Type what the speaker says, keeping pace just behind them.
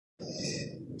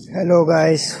Hello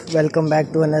guys, welcome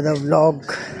back to another vlog.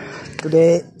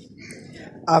 Today,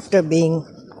 after being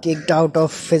kicked out of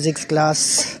physics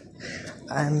class,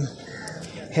 I'm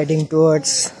heading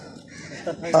towards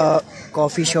a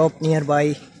coffee shop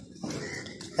nearby,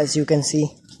 as you can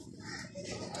see.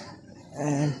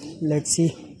 And let's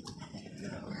see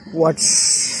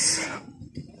what's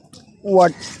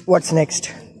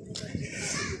next.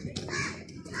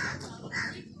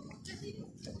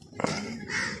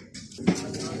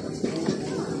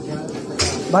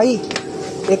 भाई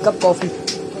एक cup coffee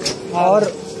और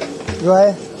जो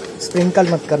है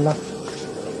sprinkle मत करना।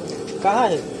 कहाँ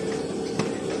है?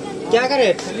 क्या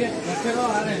करे?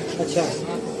 अच्छा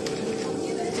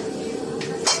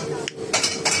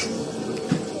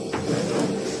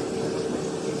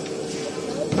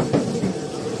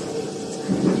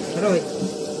चलो भाई।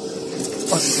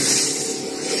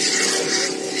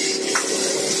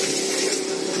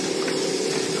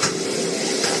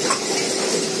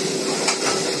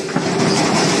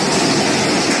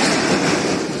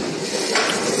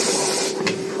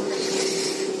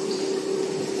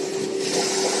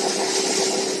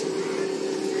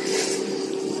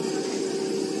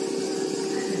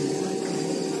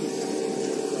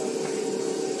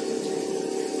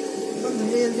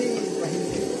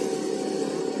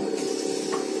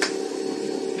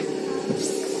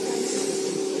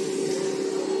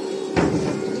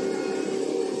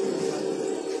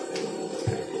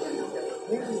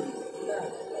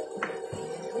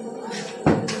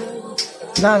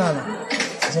 ना ना ना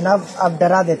जनाब, आप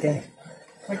डरा देते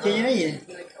हैं। चाहिए नहीं है?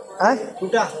 हाँ?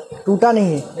 टूटा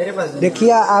नहीं है मेरे पास।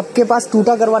 देखिए, आपके पास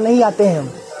टूटा करवा नहीं आते हैं हम।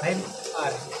 भाई आ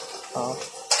रहे।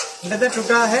 हाँ, तो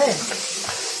टूटा है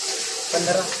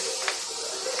 15।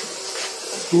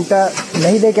 टूटा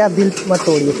नहीं दे के आप दिल मत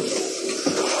तोड़िए।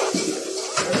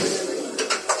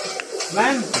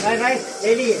 मैम राइट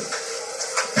ले लिए।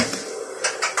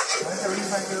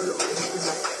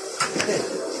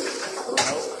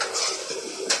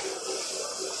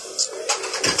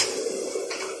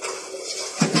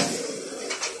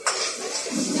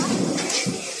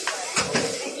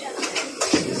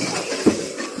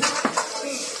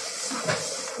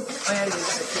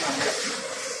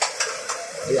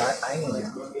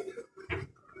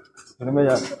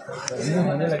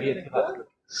 होने लगी है।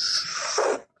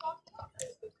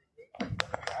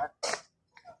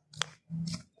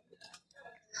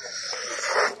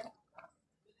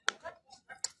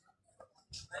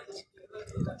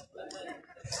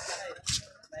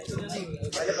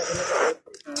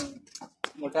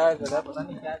 मोटा है पता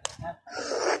नहीं क्या।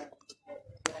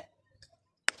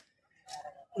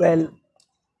 Well,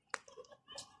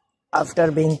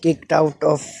 after being kicked out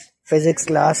of physics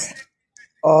class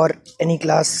or any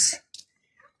class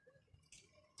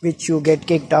which you get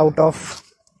kicked out of,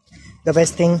 the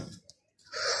best thing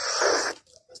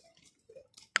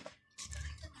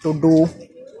to do,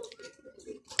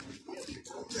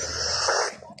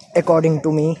 according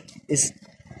to me, is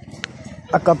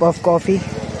a cup of coffee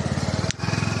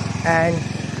and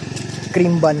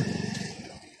cream bun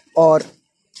or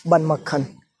bun makhan.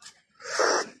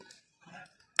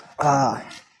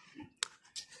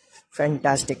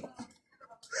 Fantastic.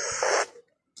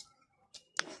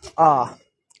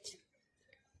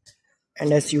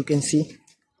 And as you can see,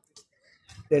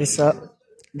 there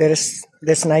is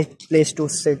this nice place to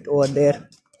sit over there,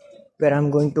 where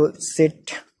I'm going to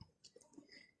sit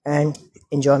and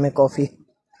enjoy my coffee.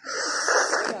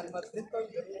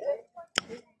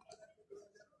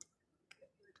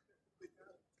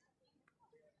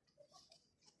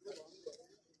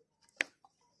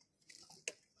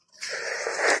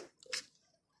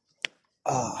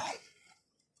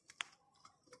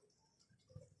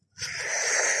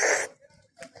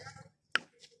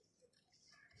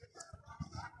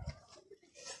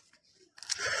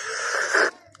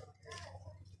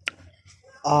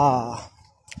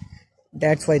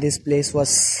 That's why this place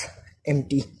was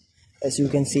empty. As you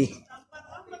can see,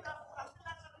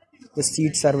 the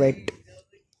seats are wet.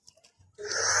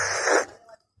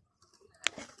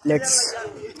 Let's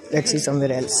see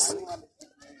somewhere else.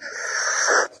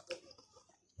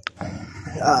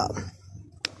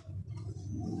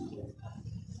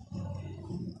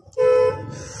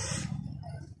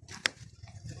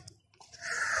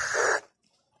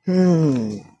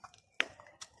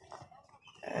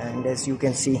 And as you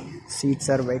can see, seats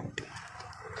are wet.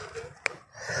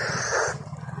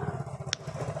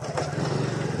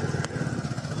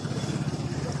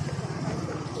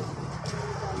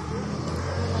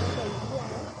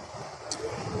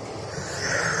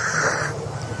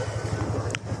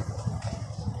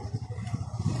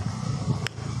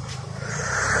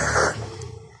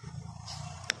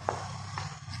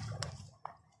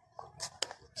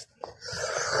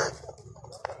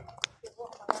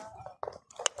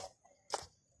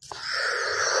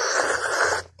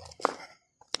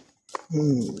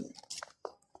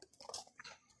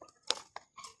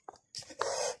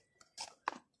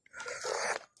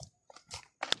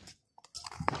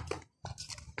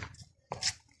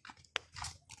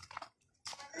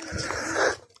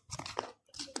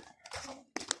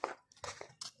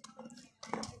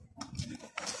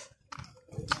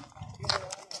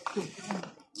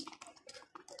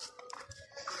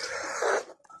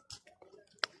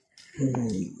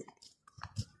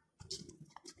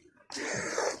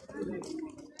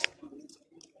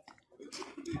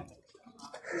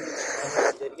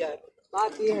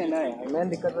 बात ये है ना यार, मैं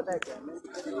दिक्कत पता है क्या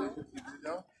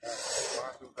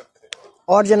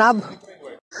और जनाब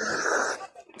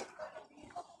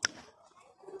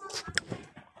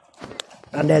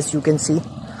and as you can see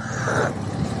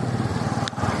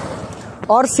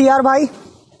और सीआर भाई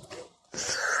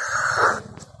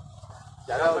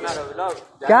ज्यादा बना रहा व्लॉग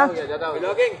क्या ज्यादा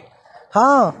व्लॉगिंग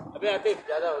हाँ अबे आतिफ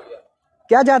ज्यादा हो गया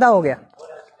क्या ज्यादा हो गया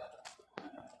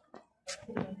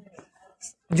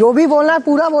जो भी बोलना है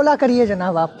पूरा बोला करिए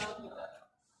जनाब आप